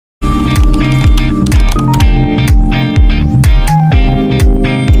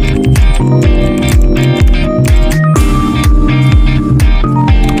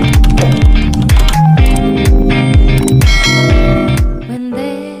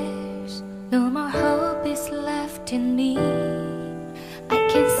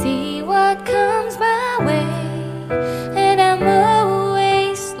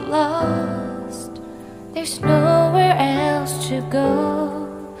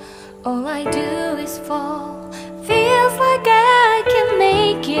All I do is fall. Feels like I can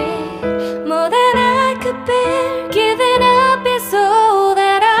make it more than I could bear. Giving up is all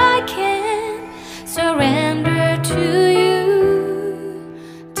that I can surrender to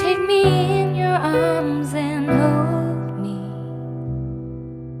you. Take me in your arms and hold me.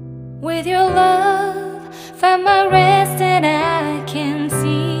 With your love, find my rest and I can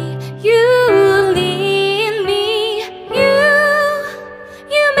see you lead me.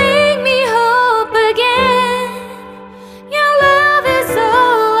 You make me hope again. Your love is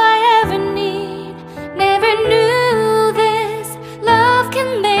all I ever need. Never knew this love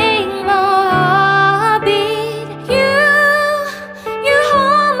can make my heart beat. You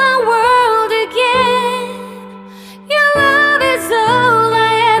hold my world again. Your love is all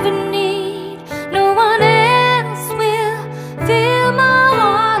I ever need. No one else will fill my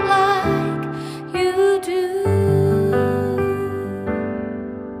heart like you do.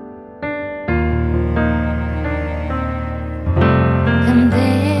 And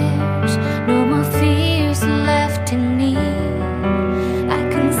there's no more fears left in me. I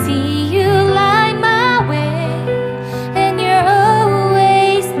can see you light my way, and you're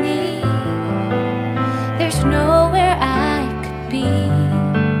always near. There's nowhere I could be.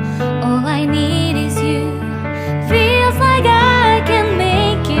 All I need is you. Feels like I can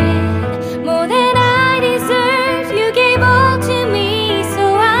make it more than I deserve. You gave all to me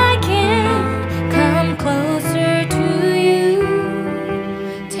so I can come closer to you.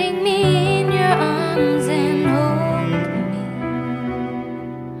 Take me in your arms and hold me.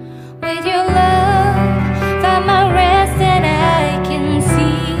 With your love, find my rest and I can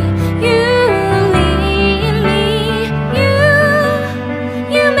see you lead me.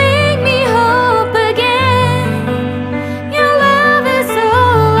 You make me hope again. Your love is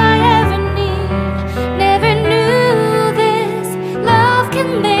all I ever need. Never knew this love can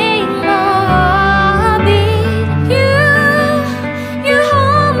make my heart beat. You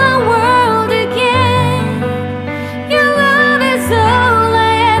hold my world again. Your love is all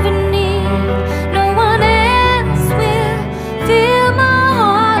I ever need. No one else will fill my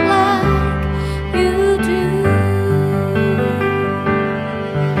heart like you do.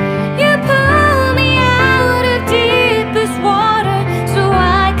 You pull me out of deepest water so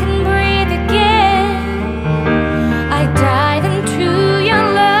I can breathe again. I dive into your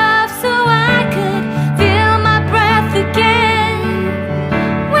love so I could feel my breath again.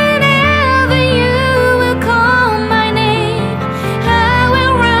 Whenever you will call my name, I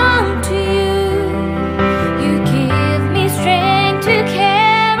will run to you. You give me strength to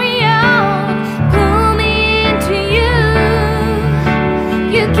carry on. Pull me into you.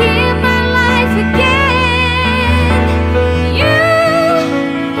 You give my life again.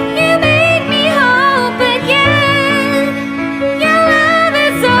 You make me hope again. Your love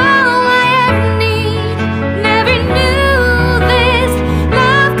is all I ever need. Never knew this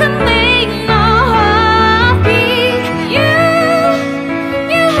love could make my heart beat.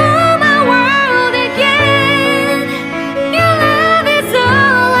 You hold my world again. Your love is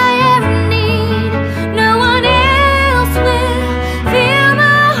all I ever need. No one else will fill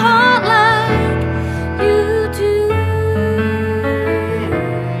my heart like you do.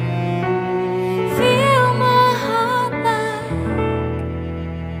 Fill my heart like.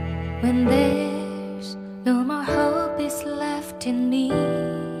 When there's no more hope is left in me,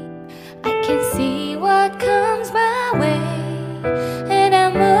 I can see what comes my way, and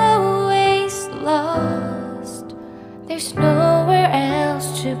I'm always lost. There's nowhere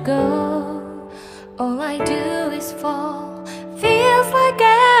else to go. All I do is fall. Feels like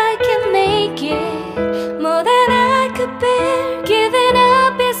I can make it more than I could bear.